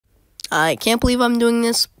I can't believe I'm doing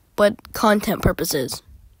this, but content purposes.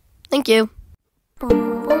 Thank you.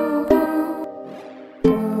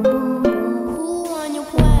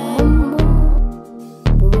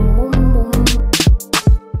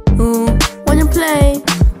 Wanna play?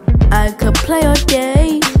 I could play all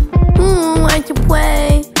day. I can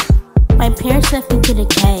play. My parents left me to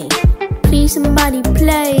decay. Please somebody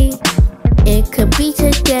play. It could be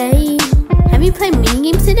today. Have you played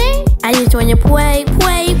mini games today? I just wanna play.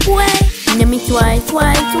 Let me try.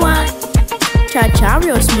 Cha-cha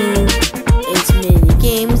real smooth. It's mini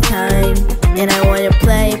games time, and I wanna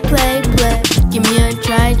play. Give me a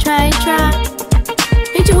try.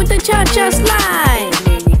 Hit you with the cha-cha slide.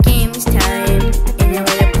 Mini games time, and I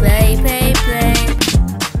wanna play.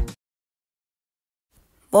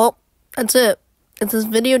 Well, that's it. If this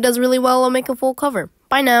video does really well, I'll make a full cover.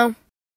 Bye now.